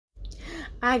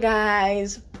Hi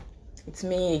guys, it's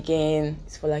me again.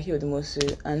 It's Folaki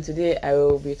Odumosu, and today I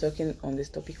will be talking on this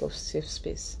topic of safe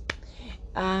space.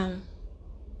 You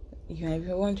might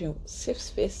be wondering, safe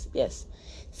space? Yes,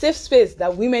 safe space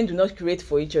that women do not create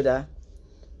for each other,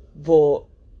 but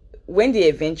when they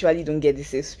eventually don't get the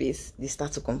safe space, they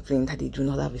start to complain that they do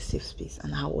not have a safe space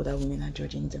and how other women are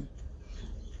judging them.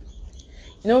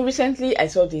 Recently I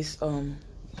saw this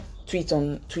tweet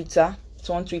on Twitter.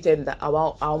 Someone tweeted that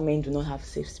about how men do not have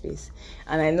safe space,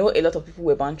 and I know a lot of people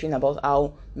were bantering about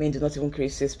how men do not even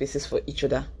create safe spaces for each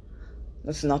other.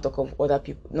 Not to now talk of other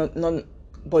people.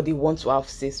 Nobody wants to have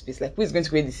safe space. Like, who is going to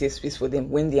create the safe space for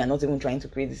them when they are not even trying to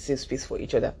create the safe space for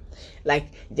each other? Like,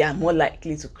 they are more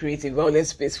likely to create a violent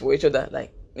space for each other.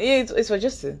 Like, it was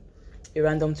just a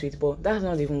random tweet, but that's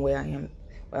not even where I am.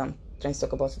 What I'm trying to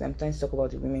talk about today. I'm trying to talk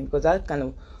about the women, because that kind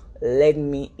of led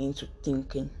me into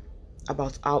thinking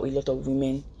about how a lot of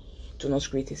women do not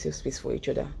create a safe space for each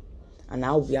other, and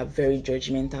how we are very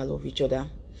judgmental of each other.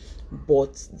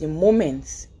 But the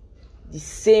moment the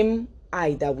same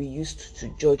eye that we used to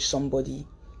judge somebody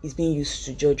is being used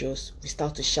to judge us, we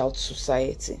start to shout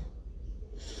society.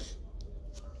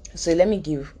 So let me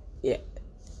give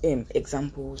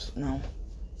examples now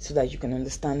so that you can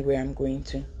understand where I'm going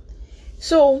to.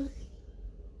 So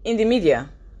in the media,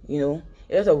 a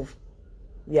lot of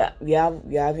we are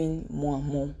having more and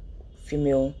more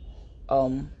female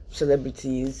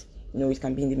celebrities. It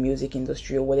can be in the music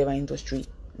industry or whatever industry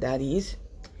that is.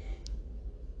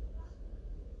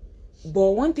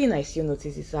 But one thing I still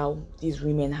notice is how these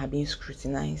women are being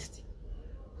scrutinized.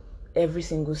 Every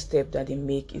single step that they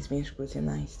make is being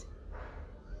scrutinized,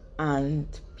 and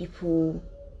people,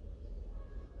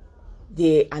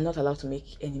 they are not allowed to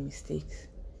make any mistakes.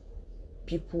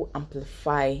 People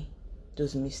amplify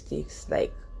those mistakes,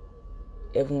 like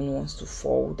everyone wants to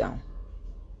fall down.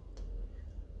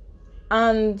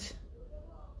 And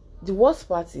the worst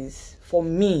part is, for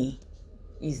me,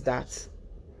 is that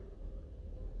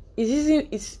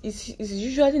it's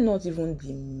usually not even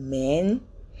the men.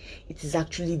 It is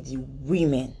actually the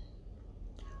women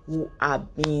who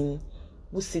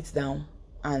sit down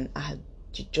and are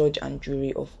the judge and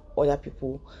jury of other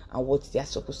people and what they are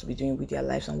supposed to be doing with their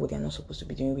lives and what they are not supposed to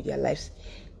be doing with their lives.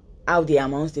 How they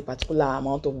amount a particular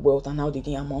amount of wealth and how they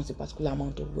didn't amount a particular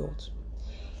amount of wealth.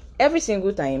 Every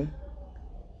single time,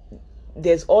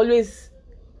 there's always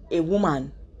a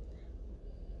woman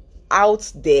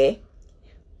out there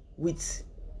with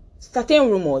certain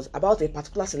rumors about a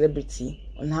particular celebrity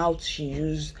on how she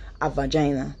used her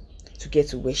vagina to get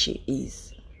to where she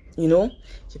is.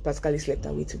 She practically slept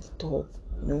her way to the top.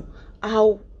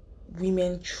 How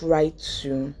women try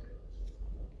to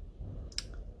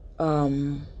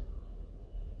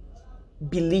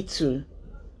belittle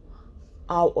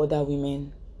how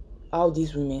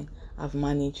these women have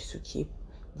managed to keep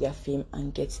their fame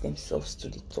and get themselves to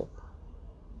the top.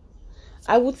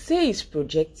 I would say it's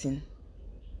projecting,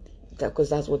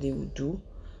 because that's what they would do.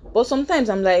 But sometimes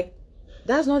I'm like,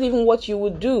 that's not even what you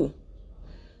would do.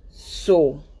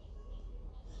 So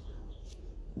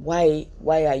why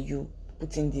are you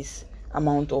putting this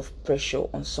amount of pressure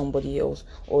on somebody else,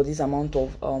 or this amount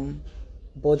of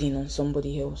burden on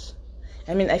somebody else?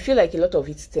 I mean, I feel like a lot of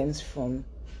it stems from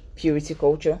purity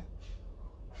culture.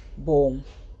 But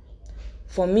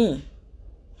for me,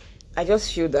 I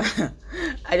just feel that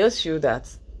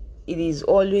it is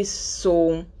always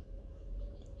so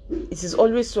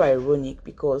ironic,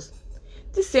 because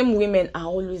these same women are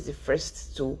always the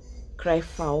first to cry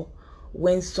foul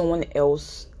when someone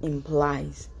else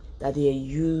implies that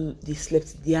they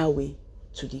slept their way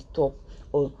to the top,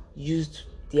 or used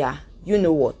their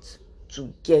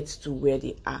to get to where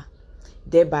they are,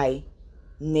 thereby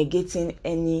negating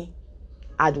any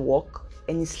hard work,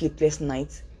 any sleepless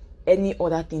nights, any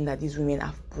other thing that these women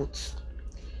have put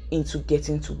into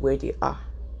getting to where they are.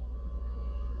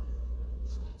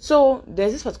 So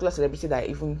there's this particular celebrity that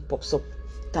even pops up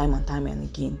time and time and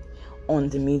again on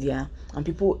the media, and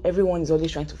everyone is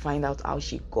always trying to find out how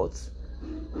she got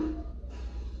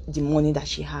the money that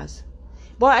she has.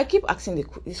 But I keep asking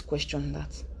this question,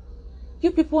 that you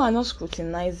people are not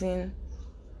scrutinizing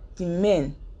the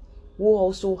men who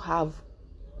also have,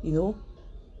 whose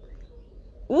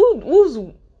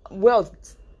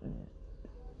wealth,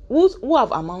 who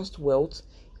have amassed wealth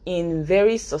in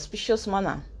very suspicious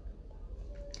manner.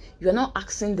 You're not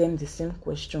asking them the same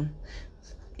question.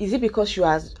 Is it because you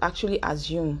actually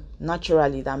assume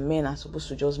naturally that men are supposed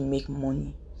to just make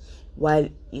money, while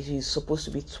it is supposed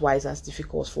to be twice as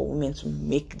difficult for women to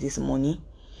make this money?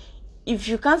 If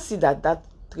you can't see that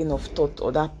train of thought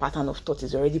or that pattern of thought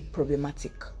is already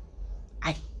problematic,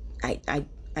 I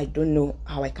I don't know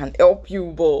how I can help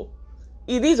you, but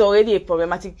it is already a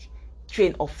problematic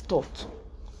train of thought.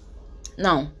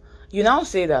 Now, you now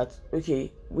say that,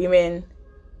 okay, women,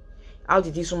 how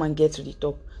did this woman get to the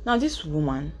top? Now, this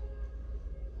woman,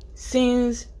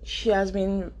 since she has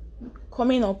been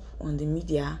coming up on the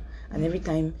media, and every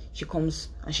time she comes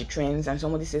and she trends and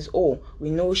somebody says, oh, we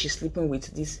know she's sleeping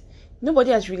with this,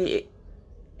 nobody has really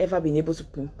ever been able to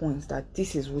pinpoint that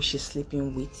this is who she's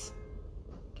sleeping with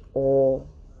or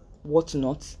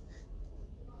whatnot,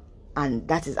 and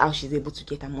that is how she's able to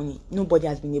get her money. Nobody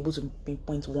has been able to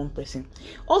pinpoint one person.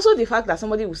 Also, the fact that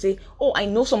somebody will say, oh, I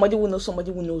know somebody who knows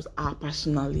her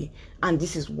personally, and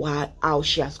this is how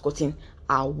she has gotten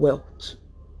her wealth.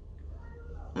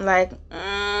 I'm like,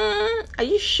 are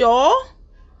you sure?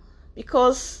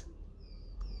 Because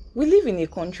we live in a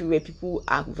country where people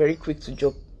are very quick to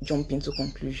jump into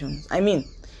conclusions. I mean,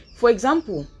 for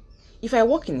example, if I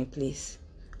work in a place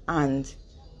and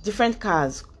different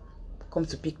cars come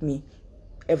to pick me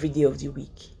every day of the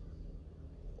week,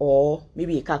 or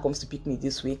maybe a car comes to pick me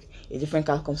this week, a different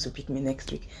car comes to pick me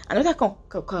next week, another car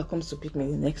comes to pick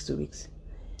me the next 2 weeks,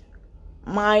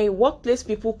 my workplace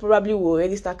people probably will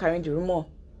already start carrying the rumor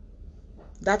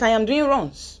that I am doing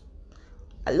runs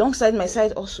alongside my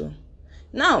side also.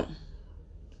 Now,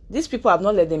 these people have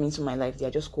not let them into my life. They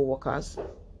are just co-workers.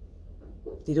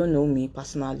 They don't know me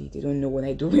personally. They don't know what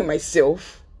I do with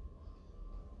myself.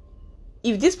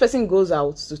 If this person goes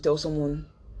out to tell someone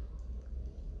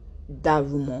that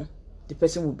rumor, the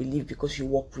person will believe because you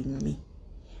work with me.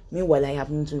 Meanwhile, I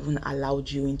haven't even allowed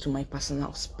you into my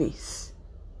personal space.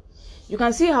 You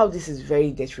can see how this is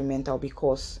very detrimental,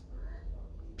 because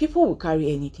people will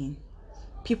carry anything.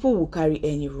 People will carry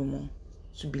any rumor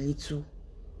to belittle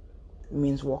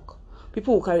women's work.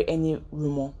 People will carry any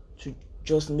rumor to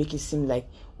just make it seem like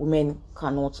women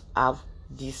cannot have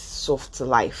this soft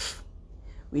life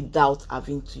without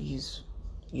having to use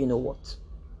you know what.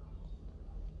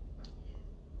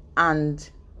 And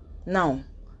now,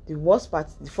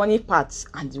 the funny part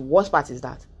and the worst part is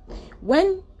that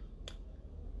when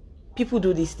people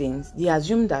do these things, they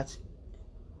assume that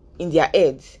in their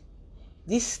head,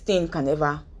 this thing can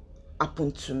never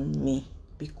happen to me,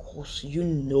 because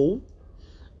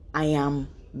I am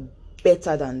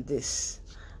better than this.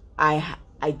 I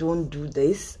don't do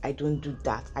this, I don't do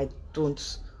that, I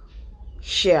don't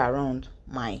share around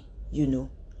my,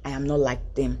 I am not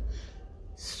like them.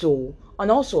 So,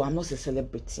 and also I'm not a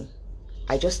celebrity.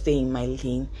 I just stay in my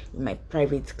lane, in my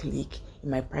private clique, in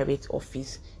my private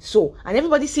office. So, and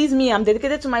everybody sees me, I'm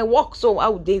dedicated to my work. So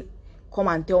how would they come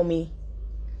and tell me?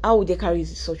 How would they carry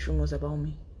such rumors about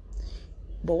me?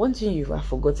 But one thing you have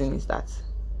forgotten is that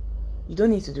you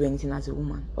don't need to do anything as a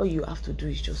woman. All you have to do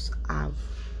is just have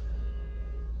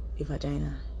a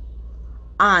vagina,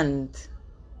 and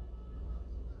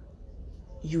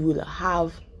you will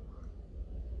have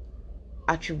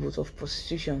attributes of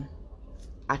prostitution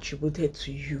attributed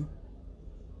to you.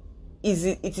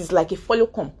 It is like a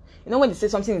follow-come. When they say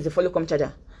something is a follow-come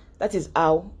charger, that is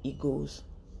how it goes.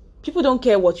 People don't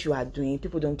care what you are doing.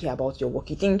 People don't care about your work.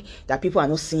 You think that people are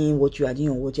not seeing what you are doing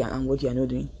or what you are not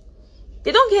doing.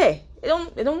 They don't care.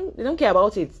 They don't care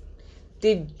about it.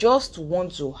 They just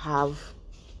want to have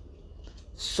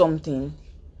something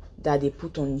that they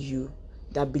put on you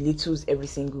that belittles every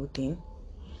single thing.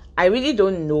 I really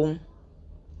don't know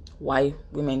why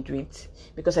women do it,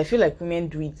 because I feel like women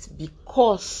do it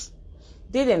because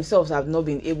they themselves have not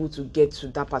been able to get to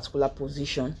that particular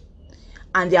position,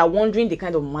 and they are wondering the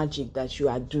kind of magic that you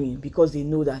are doing because they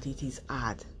know that it is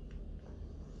hard,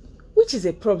 which is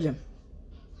a problem,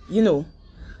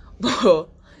 But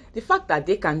the fact that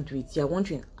they can't do it, you are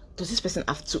wondering, does this person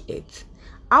have 2 heads?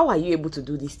 How are you able to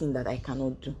do this thing that I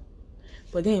cannot do?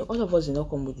 But then all of us do not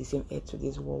come with the same head to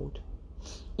this world.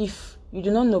 If you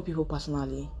do not know people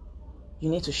personally, you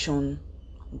need to shun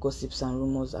gossips and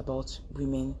rumors about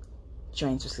women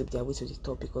trying to slip their way to the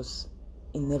top, because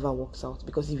it never works out.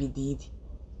 Because if it did,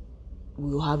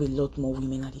 we will have a lot more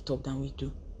women at the top than we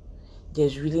do.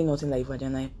 There's really nothing like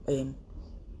vagina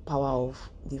power of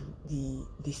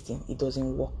this thing. It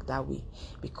doesn't work that way,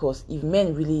 because if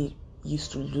men really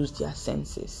used to lose their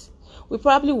senses, we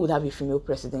probably would have a female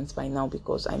president by now,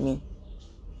 because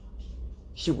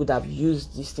she would have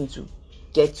used this thing to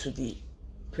get to the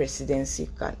presidency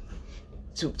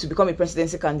to become a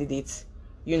presidency candidate,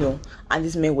 and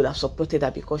these men would have supported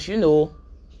her because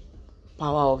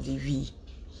power of the V.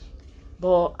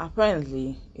 But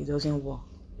apparently it doesn't work.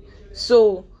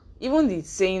 So even the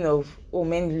saying of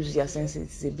men lose their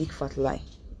senses is a big fat lie.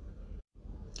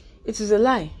 It is a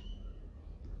lie,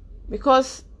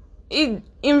 because in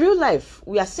real life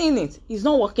we are seeing it's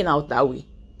not working out that way,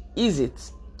 is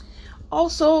it?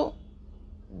 Also,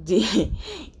 the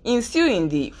still in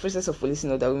the process of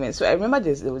policing other women. So I remember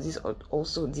there was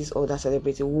this other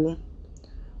celebrity who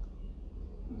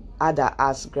had her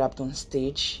ass grabbed on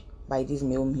stage by this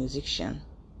male musician,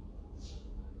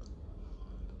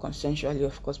 consensually,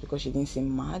 of course, because she didn't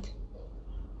seem mad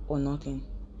or nothing.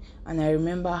 And I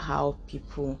remember how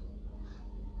people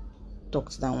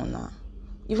talked down on her,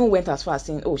 even went as far as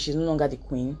saying, oh, she's no longer the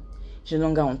queen, she's no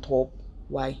longer on top.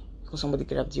 Why? Because somebody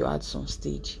grabbed your ass on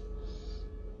stage.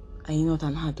 Are you not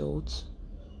an adult?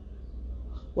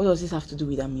 What does this have to do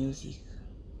with her music?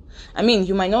 I mean,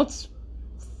 you might not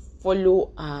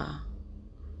follow her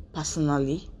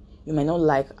personally, you might not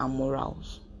like her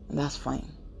morals, and that's fine.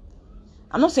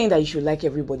 I'm not saying that you should like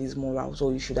everybody's morals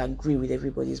or you should agree with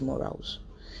everybody's morals.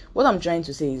 What I'm trying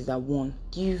to say is that, one,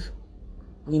 give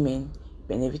women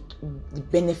the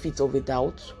benefit of a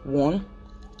doubt. 1,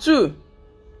 2,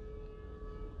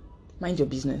 mind your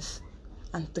business,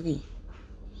 and 3,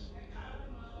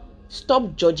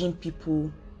 stop judging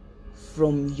people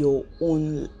from your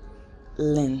own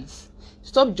lens.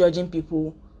 Stop judging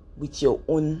people with your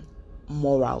own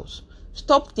morals.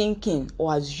 Stop thinking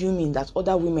or assuming that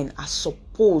other women are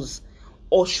supposed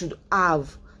or should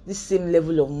have the same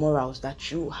level of morals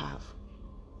that you have,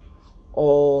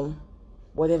 or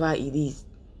whatever it is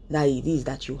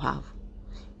that you have.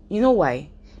 You know why?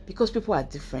 Because people are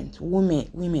different.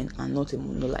 Women are not a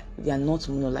monolith. They are not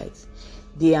monolites.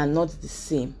 They are not the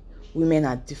same. Women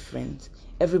are different.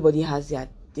 Everybody has their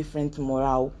different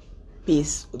moral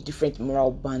pace, different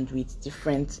moral bandwidth,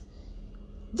 different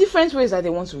ways that they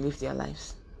want to live their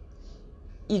lives.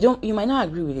 You might not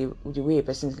agree with the way a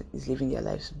person is living their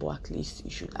lives, but at least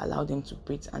you should allow them to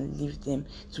breathe and leave them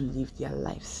to live their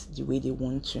lives the way they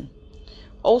want to.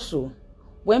 Also,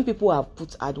 when people have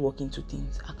put hard work into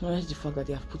things, acknowledge the fact that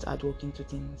they have put hard work into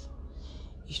things.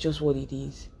 It's just what it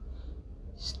is.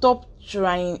 Stop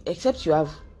trying, except you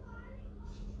have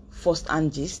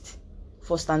first-hand gist,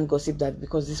 first-hand gossip that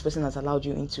because this person has allowed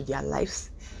you into their lives,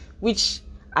 which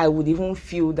I would even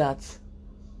feel that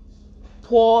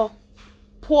poor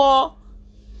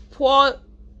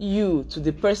you to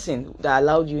the person that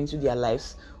allowed you into their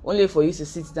lives, only for you to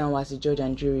sit down as a judge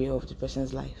and jury of the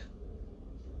person's life.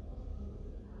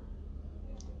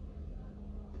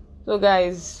 So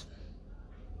guys,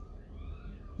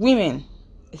 women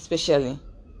especially,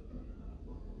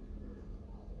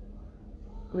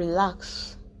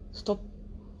 relax. Stop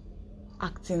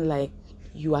acting like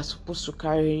you are supposed to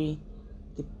carry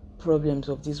the problems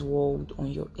of this world on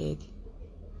your head.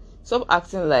 Stop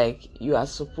acting like you are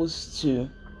supposed to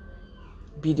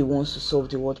be the ones to solve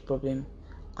the world problem,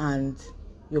 and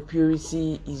your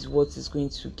purity is what is going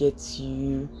to get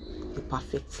you the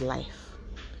perfect life,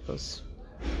 because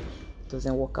it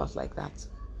doesn't work out like that.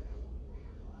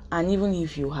 And even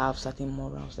if you have certain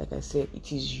morals, like I said,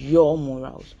 it is your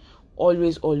morals.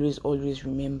 Always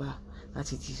remember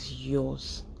that it is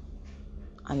yours,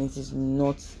 and it is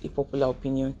not a popular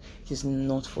opinion. It is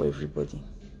not for everybody.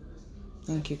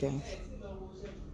 Thank you, guys.